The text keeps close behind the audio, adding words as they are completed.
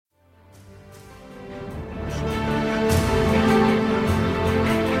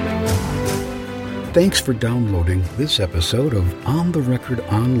Thanks for downloading this episode of On the Record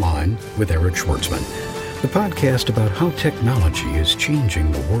Online with Eric Schwartzman, the podcast about how technology is changing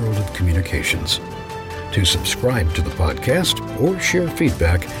the world of communications. To subscribe to the podcast or share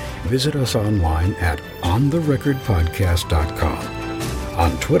feedback, visit us online at ontherecordpodcast.com,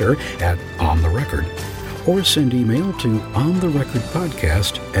 on Twitter at ontherecord, or send email to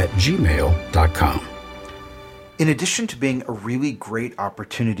ontherecordpodcast@gmail.com. In addition to being a really great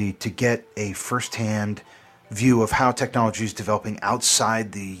opportunity to get a firsthand view of how technology is developing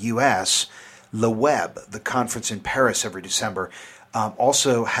outside the U.S., Le Web, the conference in Paris every December,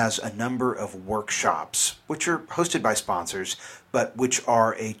 also has a number of workshops, which are hosted by sponsors, but which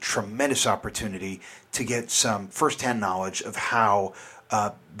are a tremendous opportunity to get some firsthand knowledge of how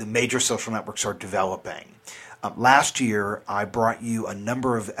the major social networks are developing. Last year, I brought you a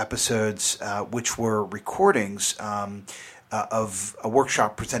number of episodes which were recordings of a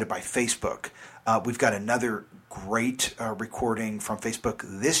workshop presented by Facebook. We've got another great recording from Facebook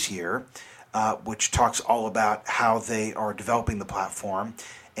this year, which talks all about how they are developing the platform,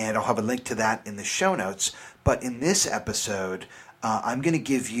 and I'll have a link to that in the show notes. But in this episode, I'm going to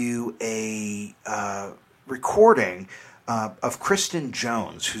give you a recording of Kristen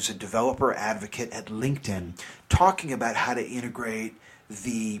Jones, who's a developer advocate at LinkedIn, talking about how to integrate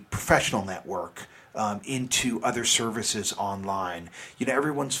the professional network into other services online. You know,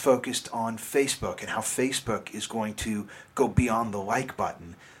 everyone's focused on Facebook and how Facebook is going to go beyond the like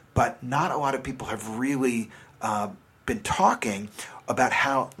button, but not a lot of people have really been talking about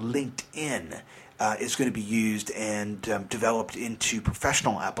how LinkedIn is going to be used and developed into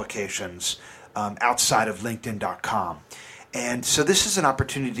professional applications outside of LinkedIn.com. And so this is an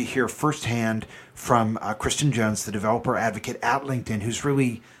opportunity to hear firsthand from Kristen Jones, the developer advocate at LinkedIn, who's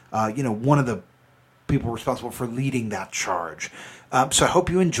really one of the people responsible for leading that charge. So I hope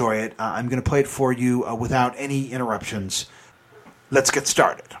you enjoy it. I'm going to play it for you without any interruptions. Let's get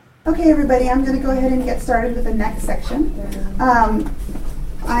started. Okay, everybody, I'm going to go ahead and get started with the next section.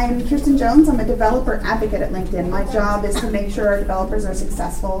 I'm Kristen Jones. I'm a developer advocate at LinkedIn. My job is to make sure our developers are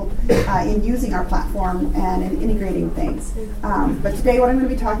successful in using our platform and in integrating things. But today what I'm going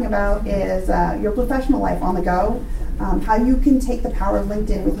to be talking about is your professional life on the go, how you can take the power of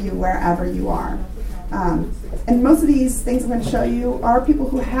LinkedIn with you wherever you are. And most of these things I'm going to show you are people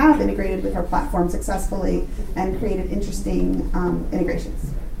who have integrated with our platform successfully and created interesting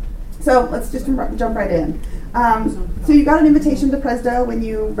integrations. So let's just jump right in. So you got an invitation to Presdo when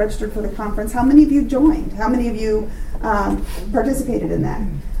you registered for the conference. How many of you joined? How many of you participated in that?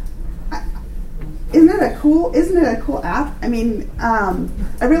 Isn't it a cool app? I mean,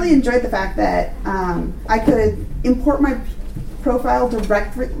 I really enjoyed the fact that I could import my profile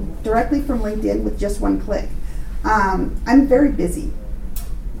directly from LinkedIn with just one click. I'm very busy.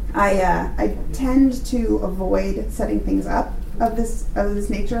 I tend to avoid setting things up of this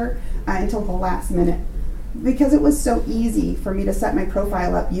nature until the last minute, because it was so easy for me to set my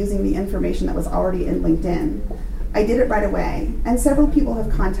profile up using the information that was already in LinkedIn. I did it right away, and several people have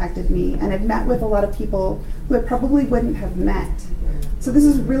contacted me and have met with a lot of people who I probably wouldn't have met. So this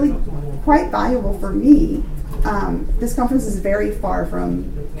is really quite valuable for me. This conference is very far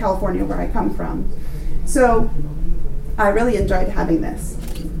from California, where I come from. So I really enjoyed having this.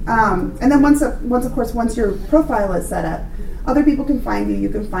 And then once your profile is set up, other people can find you, you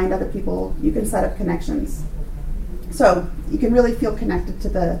can find other people, you can set up connections. So you can really feel connected to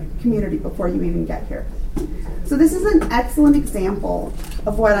the community before you even get here. So this is an excellent example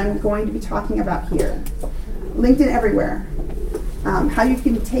of what I'm going to be talking about here. LinkedIn Everywhere. How you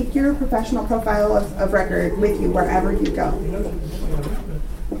can take your professional profile of record with you wherever you go.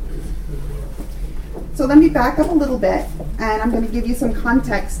 So let me back up a little bit, and I'm going to give you some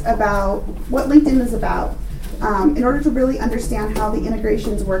context about what LinkedIn is about. In order to really understand how the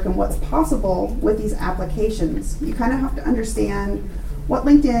integrations work and what's possible with these applications, you kind of have to understand what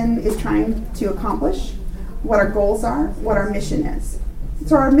LinkedIn is trying to accomplish, what our goals are, what our mission is.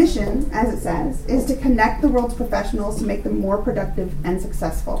 So our mission, as it says, is to connect the world's professionals to make them more productive and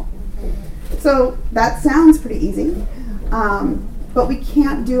successful. So that sounds pretty easy, but we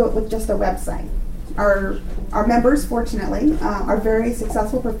can't do it with just a website. Our members, fortunately, are very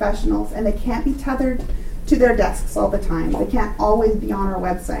successful professionals, and they can't be tethered to their desks all the time. They can't always be on our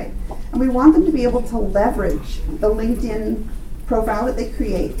website. And we want them to be able to leverage the LinkedIn profile that they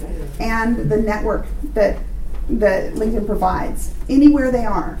create and the network that LinkedIn provides anywhere they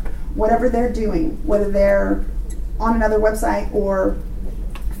are, whatever they're doing, whether they're on another website or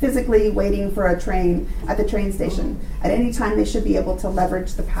physically waiting for a train at the train station. At any time, they should be able to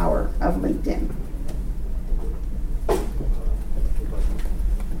leverage the power of LinkedIn.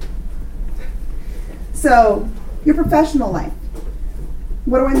 So, your professional life.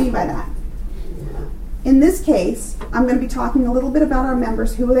 What do I mean by that? In this case, I'm going to be talking a little bit about our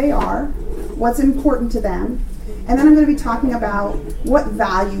members, who they are, what's important to them, and then I'm going to be talking about what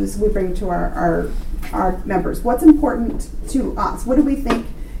values we bring to our members. What's important to us? What do we think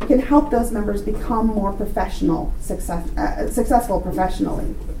can help those members become more successful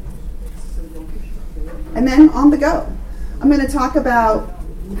professionally? And then on the go, I'm going to talk about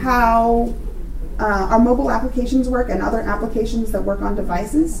how our mobile applications work and other applications that work on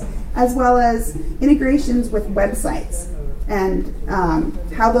devices, as well as integrations with websites and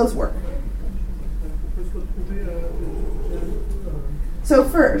how those work. So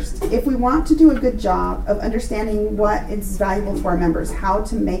first, if we want to do a good job of understanding what is valuable to our members, how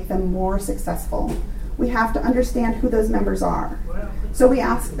to make them more successful, we have to understand who those members are. So we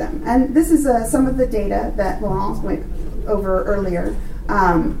ask them. And this is some of the data that Laurence went over earlier.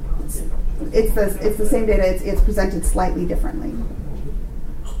 It's the same data, it's presented slightly differently.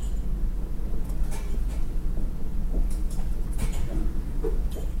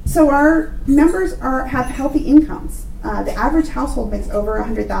 So our members have healthy incomes. The average household makes over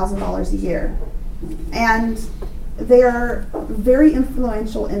 $100,000 a year. And they are very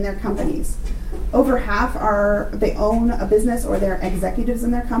influential in their companies. Over half they own a business or they're executives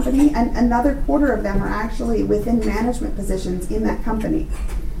in their company, and another quarter of them are actually within management positions in that company.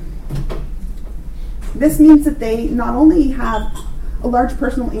 This means that they not only have a large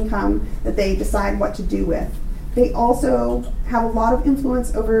personal income that they decide what to do with, they also have a lot of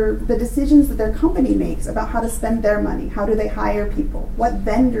influence over the decisions that their company makes about how to spend their money. How do they hire people? What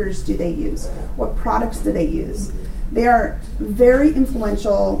vendors do they use? What products do they use? They are very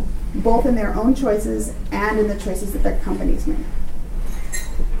influential both in their own choices and in the choices that their companies make.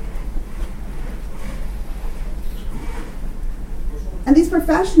 And these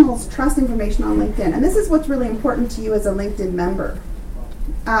professionals trust information on LinkedIn. And this is what's really important to you as a LinkedIn member.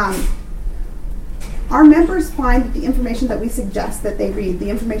 Our members find that the information that we suggest that they read, the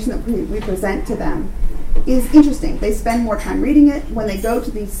information that we present to them, is interesting. They spend more time reading it. When they go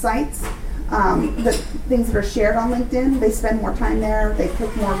to these sites, the things that are shared on LinkedIn, they spend more time there. They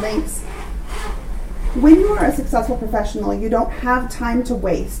click more links. When you are a successful professional, you don't have time to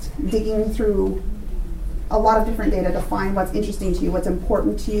waste digging through a lot of different data to find what's interesting to you, what's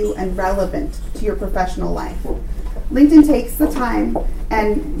important to you, and relevant to your professional life. LinkedIn takes the time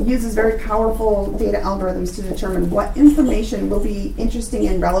and uses very powerful data algorithms to determine what information will be interesting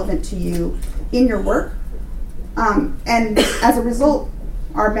and relevant to you in your work. And as a result,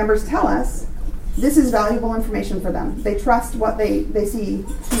 our members tell us this is valuable information for them. They trust what they see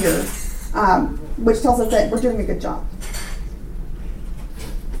here, which tells us that we're doing a good job.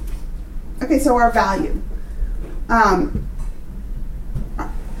 Okay, so our value.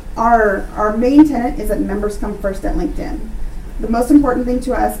 Our main tenet is that members come first at LinkedIn. The most important thing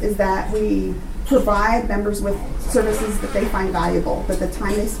to us is that we provide members with services that they find valuable, that the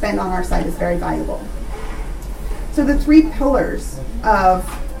time they spend on our site is very valuable. So the three pillars of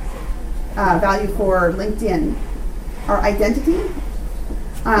value for LinkedIn are identity.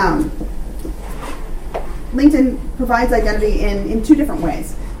 LinkedIn provides identity in two different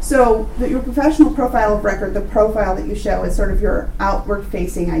ways. So your professional profile of record, the profile that you show, is sort of your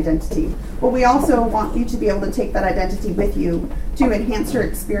outward-facing identity. But we also want you to be able to take that identity with you to enhance your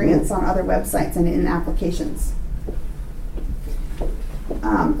experience on other websites and in applications.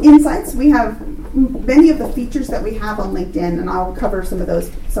 Insights, we have many of the features that we have on LinkedIn, and I'll cover some of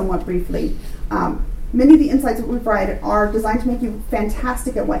those somewhat briefly. Many of the insights that we provide are designed to make you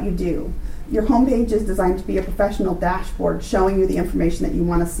fantastic at what you do. Your homepage is designed to be a professional dashboard showing you the information that you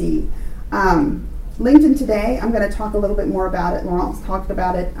want to see. LinkedIn today, I'm going to talk a little bit more about it. Laurence talked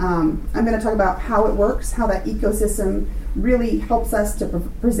about it. I'm going to talk about how it works, how that ecosystem really helps us to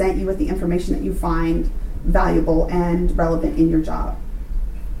present you with the information that you find valuable and relevant in your job.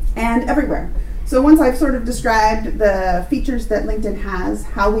 And everywhere. So once I've sort of described the features that LinkedIn has,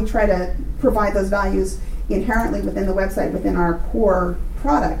 how we try to provide those values inherently within the website, within our core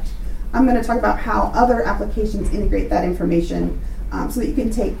product, I'm going to talk about how other applications integrate that information so that you can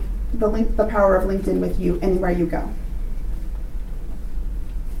take the power of LinkedIn with you anywhere you go.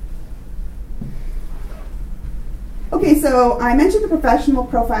 Okay, so I mentioned the professional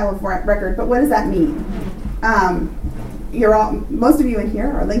profile of record, but what does that mean? Most of you in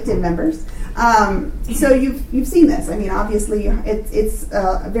here are LinkedIn members. So you've seen this. I mean, obviously, it's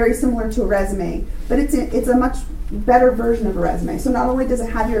very similar to a resume, but it's a much better version of a resume. So not only does it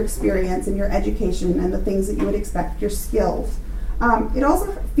have your experience and your education and the things that you would expect, your skills, it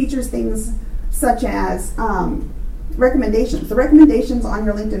also features things such as recommendations. The recommendations on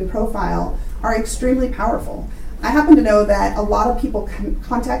your LinkedIn profile are extremely powerful. I happen to know that a lot of people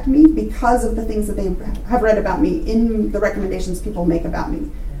contact me because of the things that they have read about me in the recommendations people make about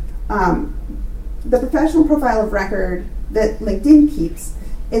me. The professional profile of record that LinkedIn keeps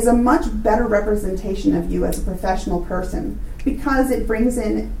is a much better representation of you as a professional person because it brings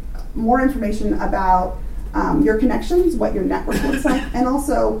in more information about your connections, what your network looks like, and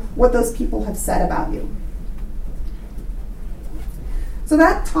also what those people have said about you. So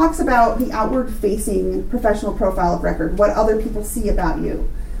that talks about the outward-facing professional profile of record, what other people see about you.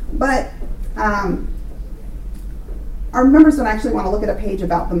 But our members don't actually want to look at a page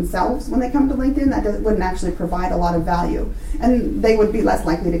about themselves when they come to LinkedIn. That wouldn't actually provide a lot of value, and they would be less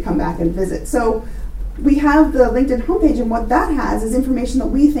likely to come back and visit. So we have the LinkedIn homepage, and what that has is information that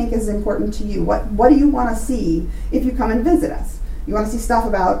we think is important to you. What do you want to see if you come and visit us? You want to see stuff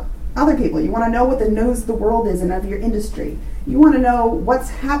about other people. You want to know what the news of the world is and of your industry. You want to know what's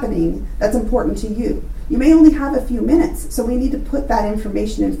happening that's important to you. You may only have a few minutes, so we need to put that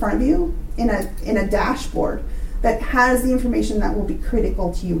information in front of you in a dashboard that has the information that will be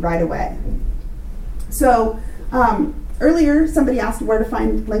critical to you right away. So earlier, somebody asked where to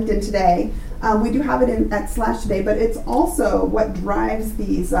find LinkedIn Today. We do have it at /today, but it's also what drives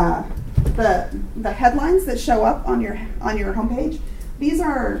these the headlines that show up on your homepage. These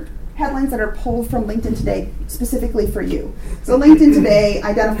are headlines that are pulled from LinkedIn Today specifically for you. So LinkedIn Today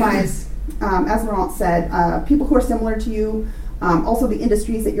identifies, as Laurent said, people who are similar to you, also the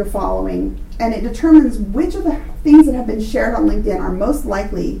industries that you're following, and it determines which of the things that have been shared on LinkedIn are most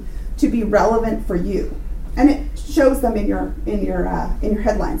likely to be relevant for you, and it shows them in your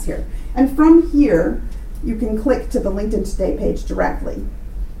headlines here. And from here, you can click to the LinkedIn Today page directly.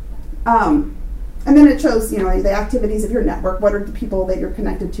 And then it shows, the activities of your network. What are the people that you're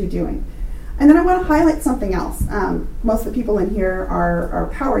connected to doing? And then I want to highlight something else. Most of the people in here are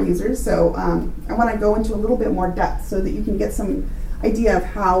power users, so I want to go into a little bit more depth so that you can get some idea of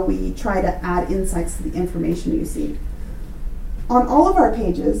how we try to add insights to the information you see. On all of our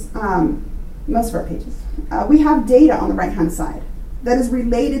pages, most of our pages, we have data on the right-hand side that is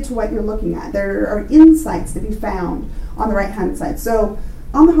related to what you're looking at. There are insights to be found on the right-hand side. So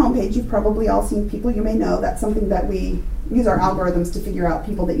on the homepage, you've probably all seen people you may know. That's something that we use our algorithms to figure out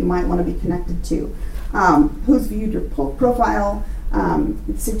people that you might want to be connected to. Who's viewed your profile,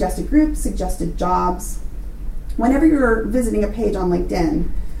 suggested groups, suggested jobs. Whenever you're visiting a page on LinkedIn,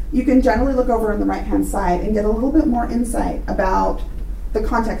 you can generally look over on the right-hand side and get a little bit more insight about the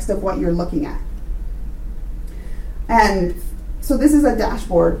context of what you're looking at. And so this is a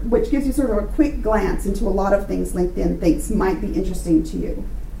dashboard which gives you sort of a quick glance into a lot of things LinkedIn thinks might be interesting to you.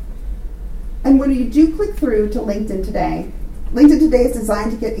 And when you do click through to LinkedIn Today is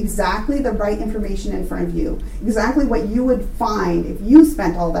designed to get exactly the right information in front of you, exactly what you would find if you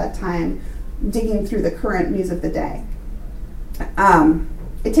spent all that time digging through the current news of the day.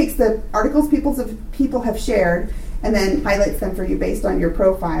 It takes the articles people have shared and then highlights them for you based on your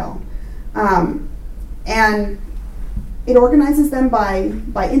profile. And it organizes them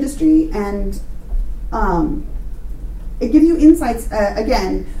by industry, and it gives you insights,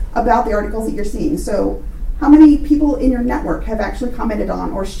 again, about the articles that you're seeing. So how many people in your network have actually commented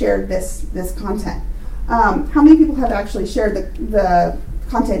on or shared this content? How many people have actually shared the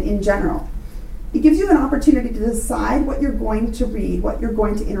content in general? It gives you an opportunity to decide what you're going to read, what you're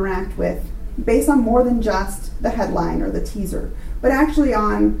going to interact with, based on more than just the headline or the teaser, but actually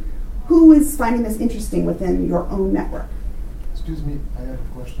on who is finding this interesting within your own network. Excuse me, I have a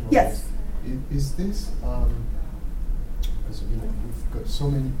question. Yes. Is this, because we've got so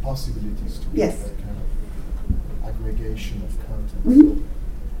many possibilities to Yes. that kind of aggregation of content. Mm-hmm.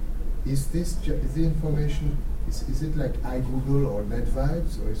 So is this is the information? Is it like iGoogle or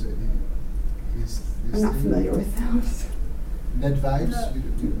NetVibes, or is it? I'm not familiar with those. NetVibes?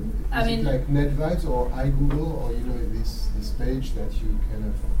 No. Is it like NetVibes or iGoogle, or this page that you kind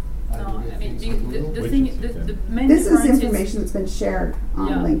of aggregate things on Google? the main This is difference information that's been shared on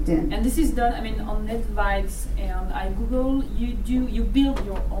Yeah. LinkedIn. And this is done, on NetVibes and iGoogle, you build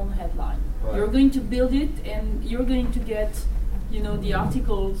your own headline. Right. You're going to build it, and you're going to get, the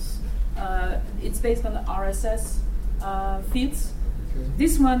articles. It's based on RSS feeds. Okay.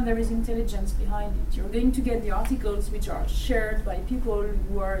 This one, there is intelligence behind it. You're going to get the articles which are shared by people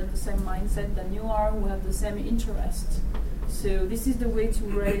who are in the same mindset than you are, who have the same interests. So this is the way to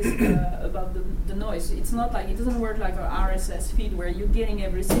raise about the noise. It's not like, it doesn't work like an RSS feed where you're getting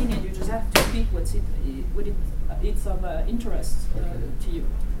everything and you just have to pick it's of interest to you.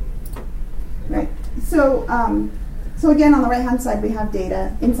 Right. So again, on the right-hand side, we have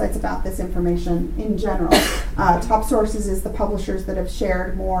data, insights about this information in general. Top sources is the publishers that have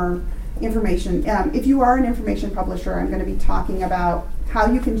shared more information. If you are an information publisher, I'm going to be talking about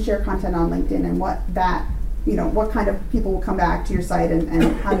how you can share content on LinkedIn and what kind of people will come back to your site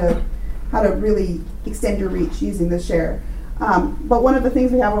and how to really extend your reach using the share. But one of the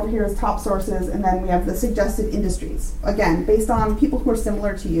things we have over here is top sources, and then we have the suggested industries. Again, based on people who are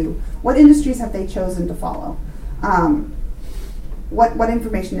similar to you, what industries have they chosen to follow? What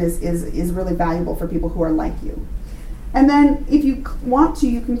information is really valuable for people who are like you? And then if you want to,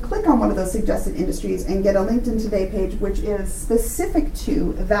 you can click on one of those suggested industries and get a LinkedIn Today page which is specific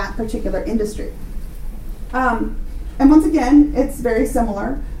to that particular industry. And once again, it's very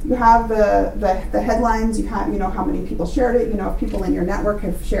similar. You have the headlines, you have how many people shared it, if people in your network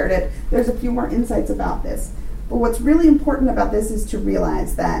have shared it. There's a few more insights about this. But what's really important about this is to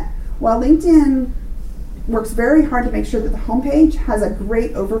realize that while LinkedIn works very hard to make sure that the homepage has a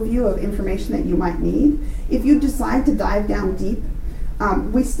great overview of information that you might need, if you decide to dive down deep,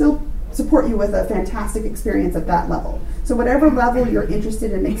 we still support you with a fantastic experience at that level. So whatever level you're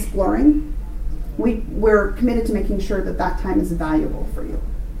interested in exploring, we're committed to making sure that that time is valuable for you.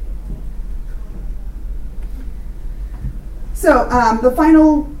 So the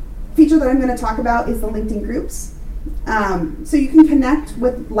final feature that I'm going to talk about is the LinkedIn groups. So you can connect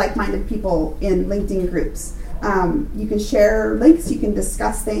with like-minded people in LinkedIn groups. You can share links, you can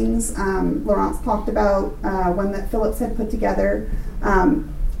discuss things. Laurence talked about one that Phillips had put together.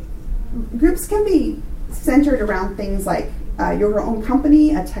 Groups can be centered around things like your own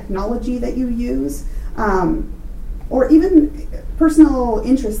company, a technology that you use, or even personal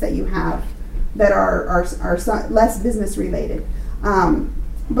interests that you have that are less business related.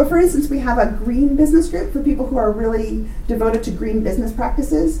 But for instance, we have a green business group for people who are really devoted to green business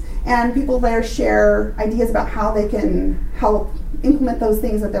practices, and people there share ideas about how they can help implement those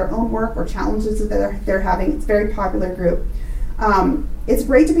things at their own work or challenges that they're having. It's a very popular group. It's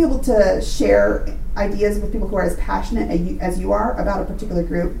great to be able to share ideas with people who are as passionate as you are about a particular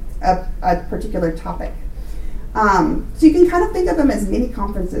group, a particular topic. So you can kind of think of them as mini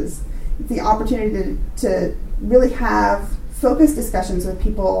conferences. It's the opportunity to really have focused discussions with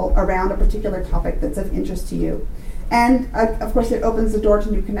people around a particular topic that's of interest to you. And of course, it opens the door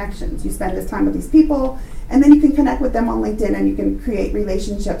to new connections. You spend this time with these people, and then you can connect with them on LinkedIn, and you can create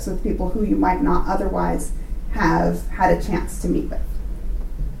relationships with people who you might not otherwise have had a chance to meet with.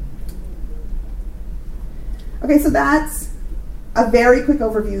 Okay, so that's a very quick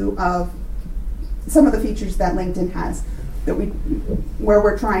overview of some of the features that LinkedIn has where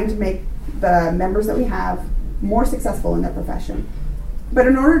we're trying to make the members that we have more successful in their profession. But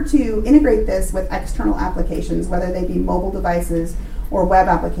in order to integrate this with external applications, whether they be mobile devices or web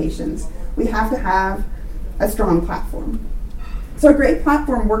applications, we have to have a strong platform. So a great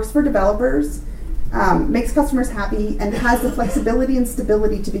platform works for developers, makes customers happy, and has the flexibility and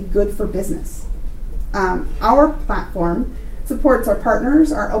stability to be good for business. Our platform supports our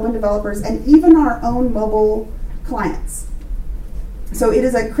partners, our open developers, and even our own mobile clients. So it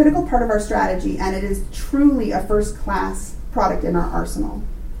is a critical part of our strategy, and it is truly a first-class product in our arsenal.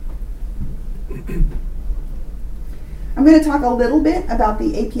 I'm going to talk a little bit about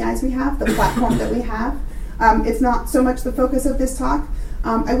the APIs we have, the platform that we have. It's not so much the focus of this talk.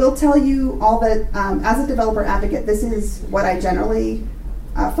 I will tell you all that as a developer advocate, this is what I generally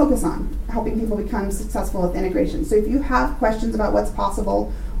focus on, helping people become successful with integration. So if you have questions about what's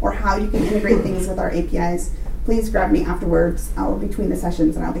possible or how you can integrate things with our APIs, please grab me afterwards or between the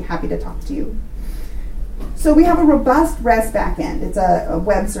sessions, and I'll be happy to talk to you. So we have a robust REST backend. It's a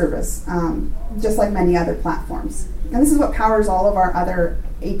web service, just like many other platforms. And this is what powers all of our other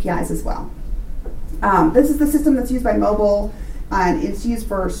APIs as well. This is the system that's used by mobile, and it's used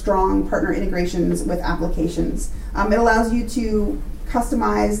for strong partner integrations with applications. It allows you to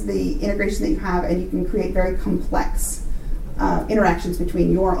customize the integration that you have, and you can create very complex interactions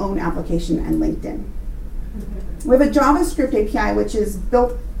between your own application and LinkedIn. We have a JavaScript API, which is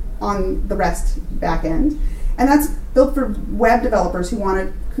built on the REST backend, and that's built for web developers who want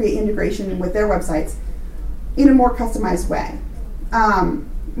to create integration with their websites in a more customized way.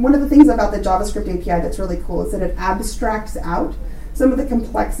 One of the things about the JavaScript API that's really cool is that it abstracts out some of the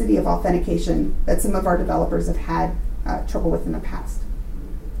complexity of authentication that some of our developers have had trouble with in the past.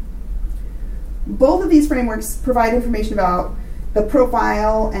 Both of these frameworks provide information about the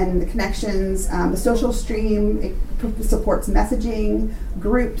profile and the connections, the social stream. It supports messaging,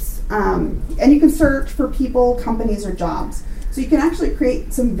 groups, and you can search for people, companies, or jobs. So you can actually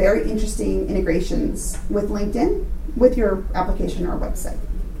create some very interesting integrations with LinkedIn with your application or website.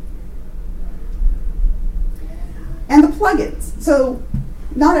 And the plugins. So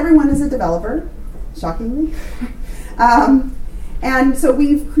not everyone is a developer, shockingly. And so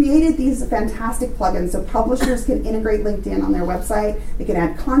we've created these fantastic plugins so publishers can integrate LinkedIn on their website. They can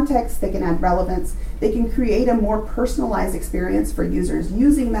add context, they can add relevance, they can create a more personalized experience for users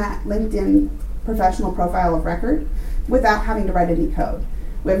using that LinkedIn professional profile of record without having to write any code.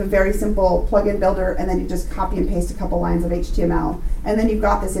 We have a very simple plugin builder, and then you just copy and paste a couple lines of HTML, and then you've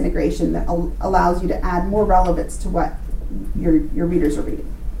got this integration that allows you to add more relevance to what your readers are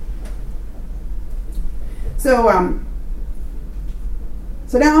reading. So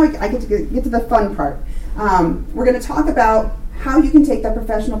now I get to the fun part. We're going to talk about how you can take that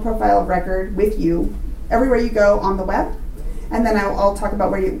professional profile of record with you everywhere you go on the web, and then I'll talk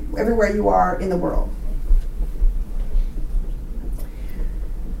about everywhere you are in the world.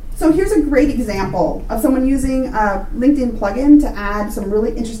 So here's a great example of someone using a LinkedIn plugin to add some really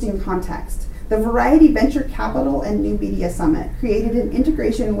interesting context. The Variety Venture Capital and New Media Summit created an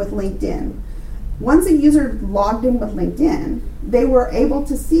integration with LinkedIn. Once a user logged in with LinkedIn, they were able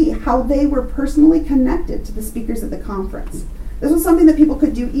to see how they were personally connected to the speakers at the conference. This was something that people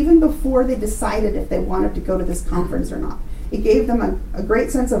could do even before they decided if they wanted to go to this conference or not. It gave them a great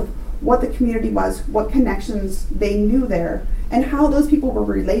sense of what the community was, what connections they knew there, and how those people were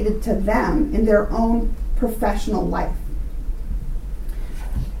related to them in their own professional life.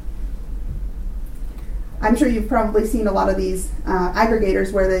 I'm sure you've probably seen a lot of these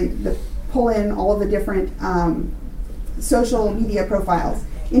aggregators where they pull in all of the different social media profiles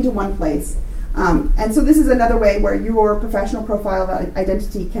into one place. And so this is another way where your professional profile of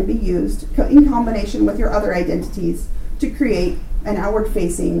identity can be used in combination with your other identities to create an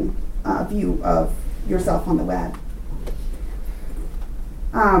outward-facing view of yourself on the web.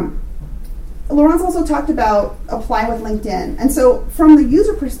 Laurence also talked about apply with LinkedIn. And so from the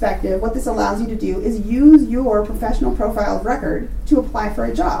user perspective, what this allows you to do is use your professional profile of record to apply for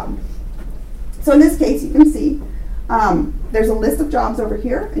a job. So in this case, you can see there's a list of jobs over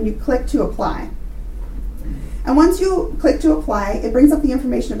here, and you click to apply. And once you click to apply, it brings up the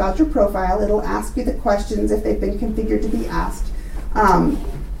information about your profile. It'll ask you the questions if they've been configured to be asked.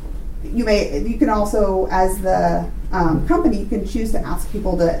 You can also, as the company, you can choose to ask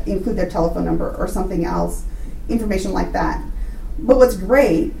people to include their telephone number or something else, information like that. But what's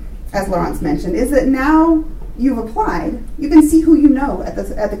great, as Laurence mentioned, is that now you've applied, you can see who you know at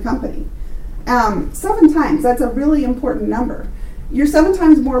the company. 7 times, that's a really important number. You're 7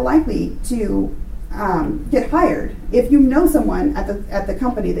 times more likely to get hired if you know someone at the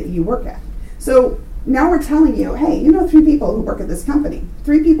company that you work at. So now we're telling you, hey, you know 3 people who work at this company.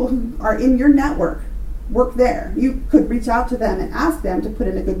 3 people who are in your network work there. You could reach out to them and ask them to put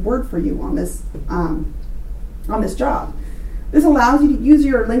in a good word for you on this job. This allows you to use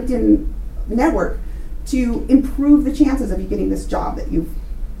your LinkedIn network to improve the chances of you getting this job that you've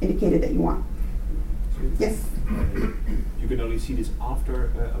indicated that you want. Yes? You can only see this after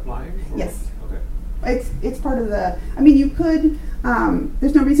applying? Or? Yes. Okay. It's part of the, I mean, you could,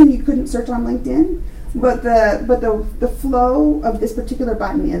 there's no reason you couldn't search on LinkedIn, but the flow of this particular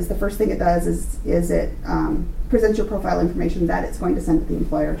button is, the first thing it does is it presents your profile information that it's going to send to the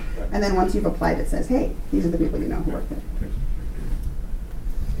employer. And then once you've applied, it says, hey, these are the people you know who work there.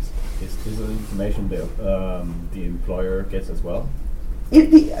 Is this information that the employer gets as well?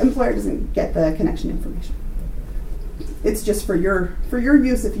 The employer doesn't get the connection information. It's just for your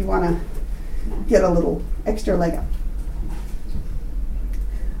use if you want to get a little extra leg up.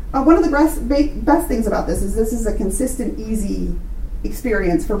 One of the best things about this is a consistent, easy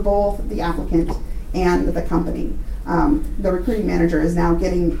experience for both the applicant and the company. The recruiting manager is now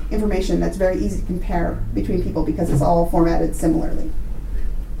getting information that's very easy to compare between people because it's all formatted similarly.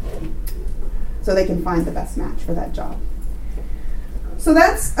 So they can find the best match for that job. So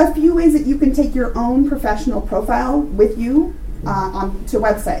that's a few ways that you can take your own professional profile with you onto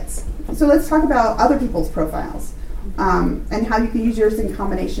websites. So let's talk about other people's profiles and how you can use yours in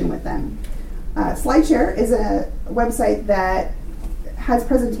combination with them. SlideShare is a website that has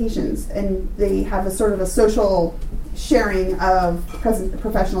presentations, and they have a sort of a social sharing of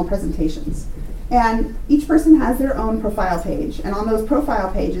professional presentations. And each person has their own profile page, and on those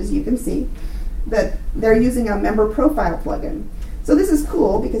profile pages you can see that they're using a member profile plugin. So this is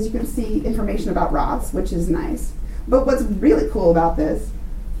cool because you can see information about Ross, which is nice. But what's really cool about this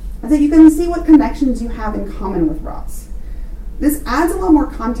is that you can see what connections you have in common with Ross. This adds a lot more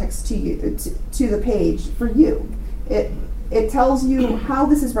context to you, to the page for you. It tells you how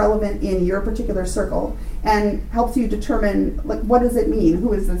this is relevant in your particular circle and helps you determine, like, what does it mean?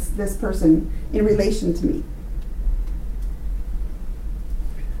 Who is this person in relation to me?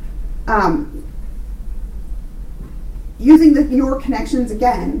 using your connections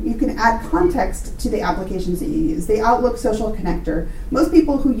again, you can add context to the applications that you use. The Outlook Social Connector. Most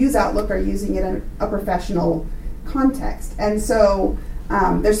people who use Outlook are using it in a professional context, and so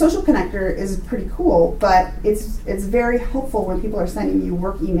their social connector is pretty cool. But it's very helpful when people are sending you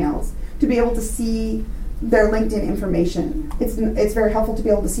work emails to be able to see their LinkedIn information. It's very helpful to be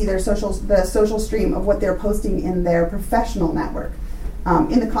able to see the social stream of what they're posting in their professional network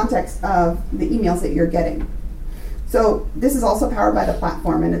in the context of the emails that you're getting. So this is also powered by the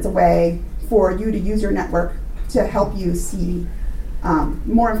platform, and it's a way for you to use your network to help you see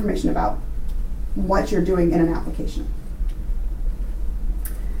more information about what you're doing in an application.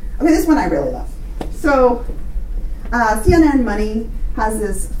 Okay, this one I really love. So CNN Money has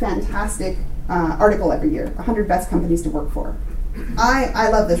this fantastic article every year, 100 best companies to work for. I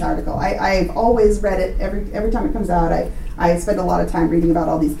love this article. I've always read it every time it comes out. I spend a lot of time reading about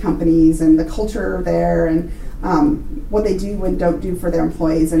all these companies and the culture there and what they do and don't do for their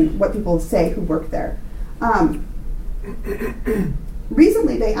employees and what people say who work there.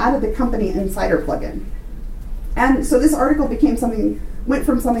 Recently, they added the Company Insider plugin. And so this article went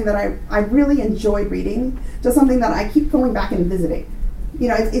from something that I really enjoyed reading to something that I keep going back and visiting. You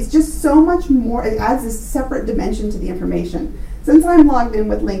know, it's just so much more. It adds this separate dimension to the information. Since I'm logged in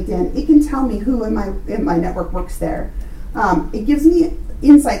with LinkedIn, it can tell me who in my network works there. It gives me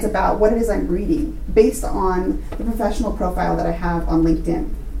insights about what it is I'm reading based on the professional profile that I have on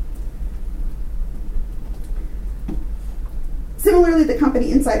LinkedIn. Similarly, the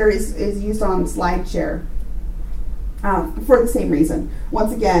Company Insider is used on SlideShare for the same reason.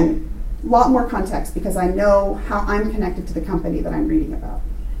 Once again, a lot more context because I know how I'm connected to the company that I'm reading about.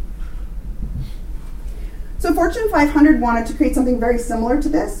 So Fortune 500 wanted to create something very similar to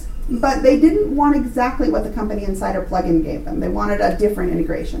this, but they didn't want exactly what the Company Insider plugin gave them. They wanted a different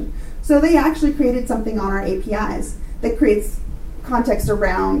integration. So they actually created something on our APIs that creates context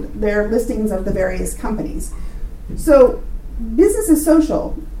around their listings of the various companies. So business is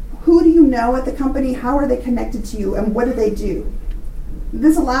social. Who do you know at the company? How are they connected to you? And what do they do?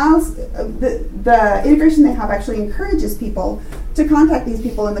 This allows, the integration they have actually encourages people to contact these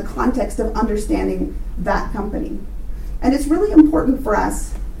people in the context of understanding that company. And it's really important for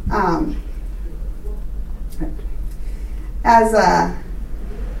us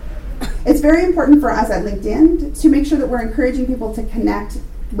it's very important for us at LinkedIn to make sure that we're encouraging people to connect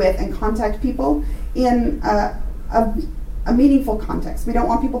with and contact people in a meaningful context. We don't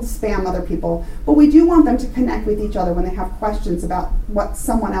want people to spam other people, but we do want them to connect with each other when they have questions about what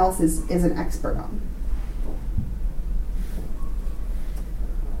someone else is an expert on.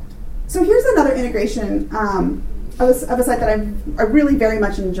 So here's another integration of a site that I really very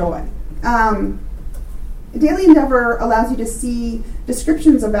much enjoy. Daily Endeavor allows you to see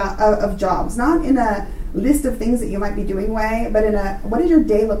descriptions of jobs, not in a list of things that you might be doing way, but in what does your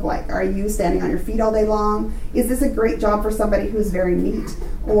day look like? Are you standing on your feet all day long? Is this a great job for somebody who's very neat?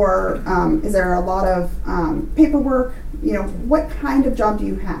 Or is there a lot of paperwork? You know, what kind of job do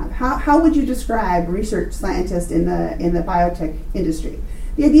you have? How would you describe research scientist in the biotech industry?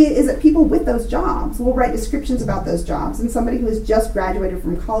 The idea is that people with those jobs will write descriptions about those jobs, and somebody who has just graduated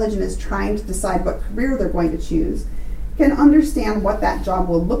from college and is trying to decide what career they're going to choose can understand what that job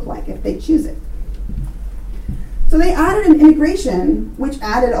will look like if they choose it. So they added an integration which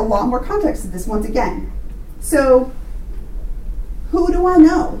added a lot more context to this once again. So who do I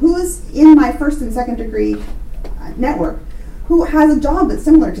know? Who is in my first and second degree network who has a job that's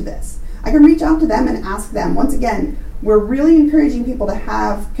similar to this? I can reach out to them and ask them. Once again, we're really encouraging people to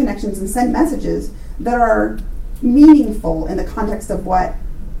have connections and send messages that are meaningful in the context of what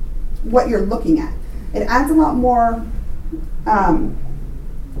you're looking at. It adds a lot more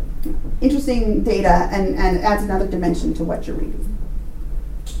interesting data and adds another dimension to what you're reading.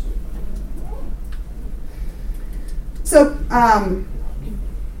 So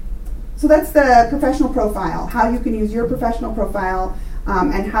that's the professional profile, how you can use your professional profile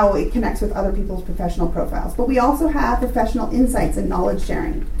and how it connects with other people's professional profiles. But we also have professional insights and knowledge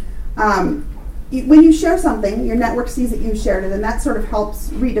sharing. When you share something, your network sees that you've shared it, and that sort of helps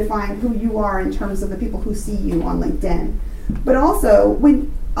redefine who you are in terms of the people who see you on LinkedIn. But also,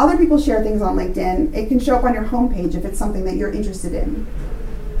 when other people share things on LinkedIn, it can show up on your homepage if it's something that you're interested in.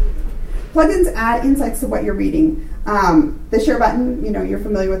 Plugins add insights to what you're reading. The share button, you're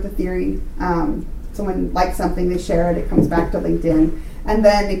familiar with the theory. Someone likes something, they share it, it comes back to LinkedIn, and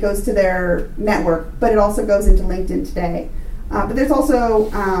then it goes to their network, but it also goes into LinkedIn Today. But there's also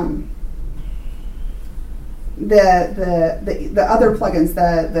the other plugins,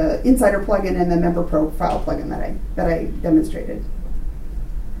 the Insider plugin and the Member Profile plugin that I demonstrated.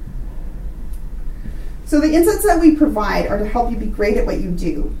 So the insights that we provide are to help you be great at what you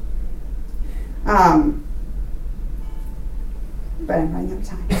do. But I'm running out of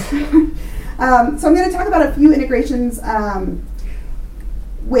time. So I'm going to talk about a few integrations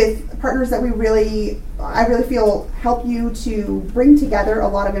with partners that I really feel help you to bring together a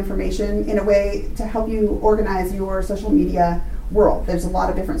lot of information in a way to help you organize your social media world. There's a lot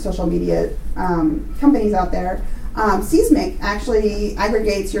of different social media companies out there. Seesmic actually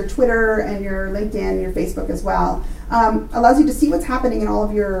aggregates your Twitter and your LinkedIn, your Facebook as well. Allows you to see what's happening in all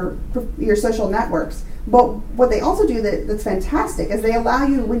of your social networks. But what they also do that's fantastic is they allow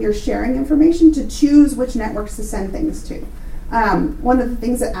you, when you're sharing information, to choose which networks to send things to. One of the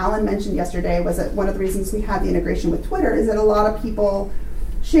things that Alan mentioned yesterday was that one of the reasons we have the integration with Twitter is that a lot of people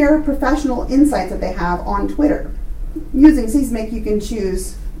share professional insights that they have on Twitter. Using Seesmic, you can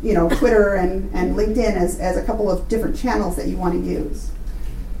choose Twitter and LinkedIn as a couple of different channels that you want to use.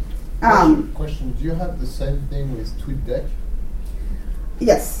 Question, do you have the same thing with TweetDeck?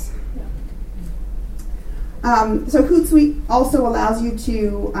 Yes. So Hootsuite also allows you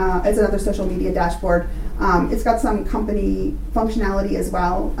to, it's another social media dashboard. It's got some company functionality as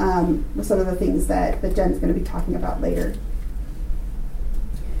well, with some of the things that Jen's going to be talking about later.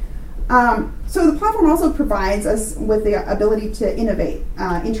 So the platform also provides us with the ability to innovate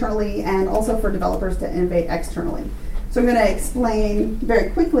internally and also for developers to innovate externally. So I'm going to explain very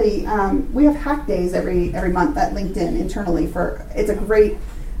quickly. We have hack days every month at LinkedIn internally. It's a great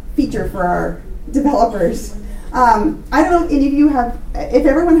feature for our developers. I don't know if any of you if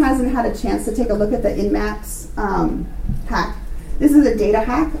everyone hasn't had a chance to take a look at the InMaps hack. This is a data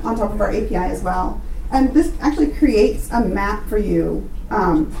hack on top of our API as well. And this actually creates a map for you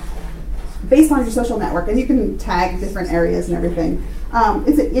based on your social network, and you can tag different areas and everything.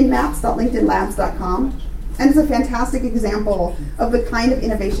 It's at inmaps.linkedinlabs.com, and it's a fantastic example of the kind of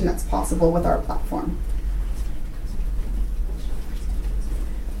innovation that's possible with our platform.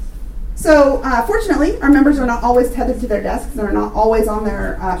 So fortunately, our members are not always tethered to their desks. They're not always on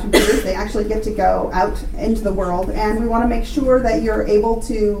their computers. They actually get to go out into the world, and we want to make sure that you're able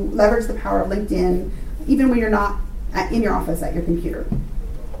to leverage the power of LinkedIn even when you're not in your office at your computer.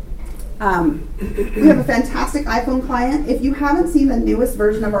 We have a fantastic iPhone client. If you haven't seen the newest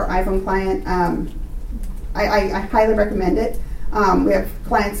version of our iPhone client, I highly recommend it. We have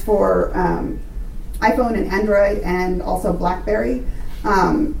clients for iPhone and Android and also BlackBerry.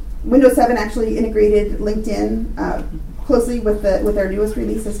 Windows 7 actually integrated LinkedIn closely with their newest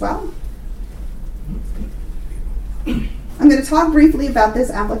release as well. I'm going to talk briefly about this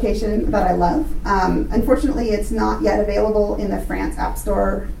application that I love. Unfortunately, it's not yet available in the France App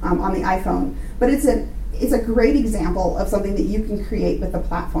Store on the iPhone, but it's a great example of something that you can create with the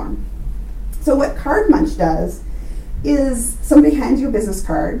platform. So what CardMunch does is somebody hands you a business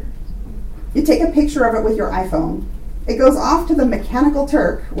card, you take a picture of it with your iPhone, it goes off to the Mechanical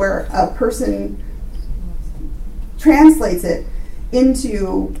Turk where a person translates it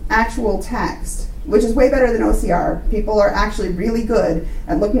into actual text, which is way better than OCR. People are actually really good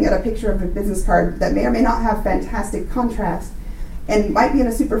at looking at a picture of a business card that may or may not have fantastic contrast and might be in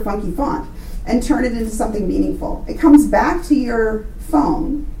a super funky font and turn it into something meaningful. It comes back to your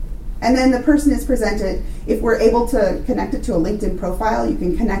phone, and then the person is presented. If we're able to connect it to a LinkedIn profile, you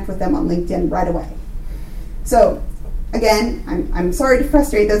can connect with them on LinkedIn right away. So again, I'm sorry to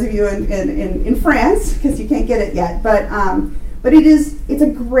frustrate those of you in France because you can't get it yet, but it's a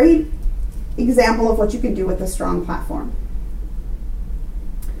great example of what you can do with a strong platform.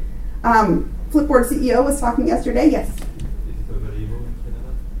 Flipboard CEO was talking yesterday. Yes. Is it available in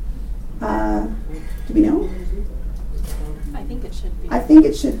Canada? Do we know? I think it should be. I think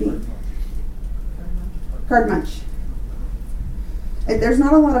it should be. CardMunch. There's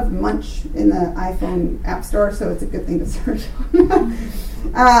not a lot of munch in the iPhone App Store, so it's a good thing to search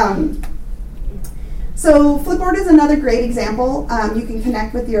on. So Flipboard is another great example. You can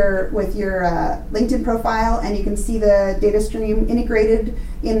connect with your LinkedIn profile, and you can see the data stream integrated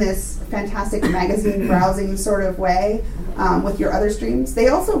in this fantastic magazine browsing sort of way with your other streams. They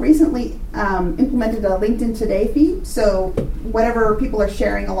also recently implemented a LinkedIn Today feed, so whatever people are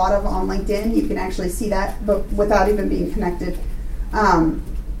sharing a lot of on LinkedIn, you can actually see that, but without even being connected. And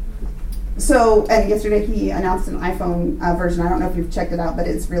yesterday he announced an iPhone version. I don't know if you've checked it out, but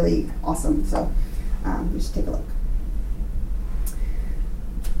it's really awesome. So you should take a look.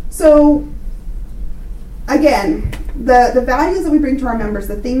 So again, the values that we bring to our members,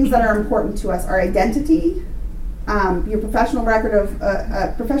 the things that are important to us, are identity, your professional record of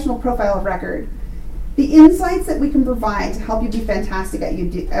professional profile of record, the insights that we can provide to help you be fantastic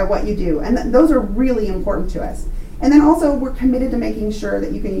at what you do, and those are really important to us. And then also, we're committed to making sure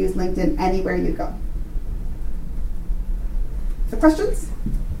that you can use LinkedIn anywhere you go. So questions?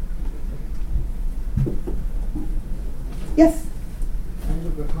 Yes? Kind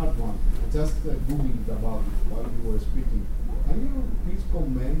of a hard one. Just Googled about it while you were speaking. Can you please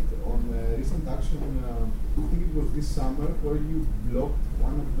comment on a recent action, I think it was this summer, where you blocked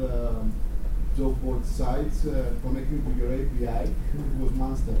one of the job board sites connecting to your API? It was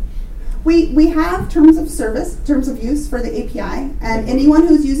Monster. We have terms of service, terms of use for the API, and anyone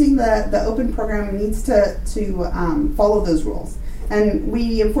who's using the open program needs to follow those rules. And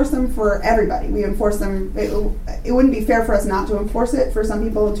we enforce them for everybody. We enforce them. It wouldn't be fair for us not to enforce it for some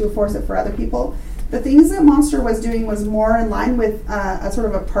people and to enforce it for other people. The things that Monster was doing was more in line with a sort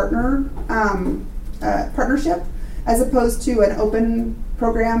of a partnership as opposed to an open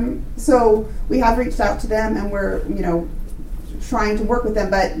program. So we have reached out to them and we're trying to work with them,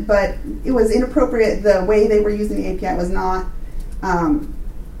 but it was inappropriate. The way they were using the API was not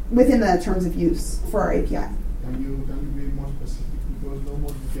within the terms of use for our API. Can you be more specific, because no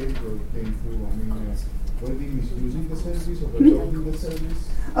more details came through? I mean, were they misusing the service or overloading the service?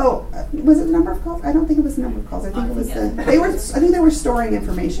 Oh, was it the number of calls? I don't think it was the number of calls. I think it was I think they were storing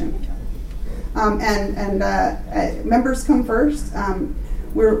information. And members come first.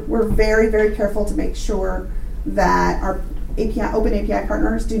 We're very, very careful to make sure that our open API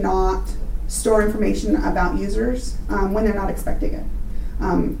partners do not store information about users when they're not expecting it.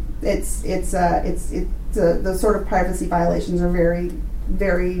 The sort of privacy violations are very,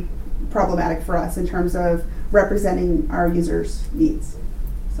 very problematic for us in terms of representing our users' needs.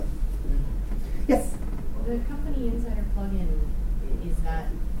 So, yes. The Company Insider plugin, is that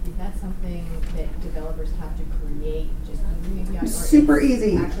something that developers have to create just using API? Super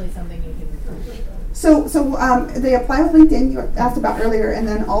easy. Actually, something you can create. So they apply with LinkedIn, you asked about earlier, and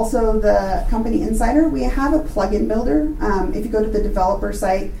then also the Company Insider. We have a plugin builder. If you go to the developer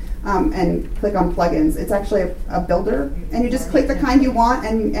site and click on plugins, it's actually a builder, and you just click the kind you want.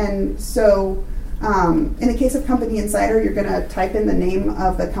 And so in the case of Company Insider, you're going to type in the name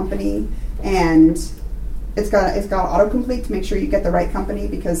of the company, and it's got autocomplete to make sure you get the right company,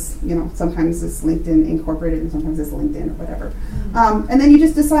 because sometimes it's LinkedIn Incorporated and sometimes it's LinkedIn or whatever. And then you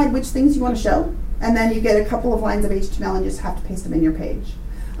just decide which things you want to show. And then you get a couple of lines of HTML and you just have to paste them in your page.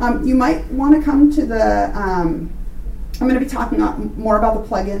 You might want to come to the, I'm going to be talking more about the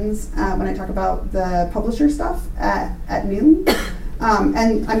plugins when I talk about the publisher stuff at noon.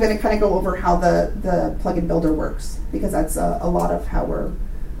 And I'm going to kind of go over how the plugin builder works, because that's a lot of how we're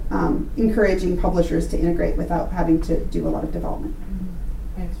encouraging publishers to integrate without having to do a lot of development.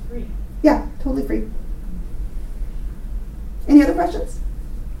 And it's free. Yeah, totally free. Any other questions?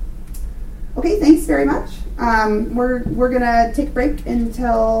 Okay, thanks very much. We're going to take a break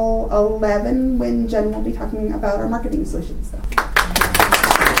until 11 when Jen will be talking about our marketing solutions stuff.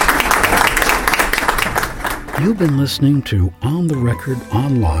 You've been listening to On the Record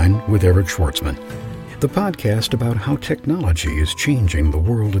Online with Eric Schwartzman, the podcast about how technology is changing the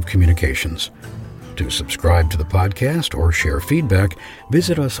world of communications. To subscribe to the podcast or share feedback,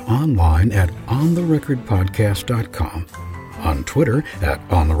 visit us online at ontherecordpodcast.com, on Twitter at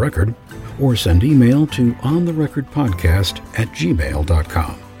ontherecord, or send email to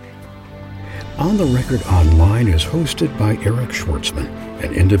ontherecordpodcast@gmail.com. On the Record Online is hosted by Eric Schwartzman,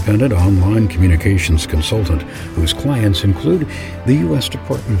 an independent online communications consultant whose clients include the U.S.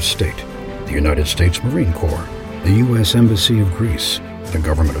 Department of State, the United States Marine Corps, the U.S. Embassy of Greece, the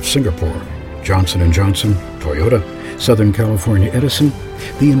Government of Singapore, Johnson & Johnson, Toyota, Southern California Edison,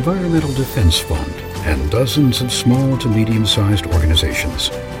 the Environmental Defense Fund, and dozens of small to medium-sized organizations.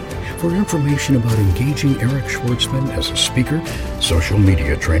 For information about engaging Eric Schwartzman as a speaker, social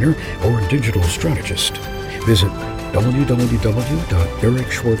media trainer, or digital strategist, visit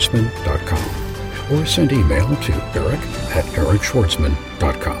www.ericschwartzman.com or send email to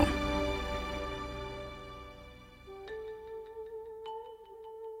eric@ericschwartzman.com.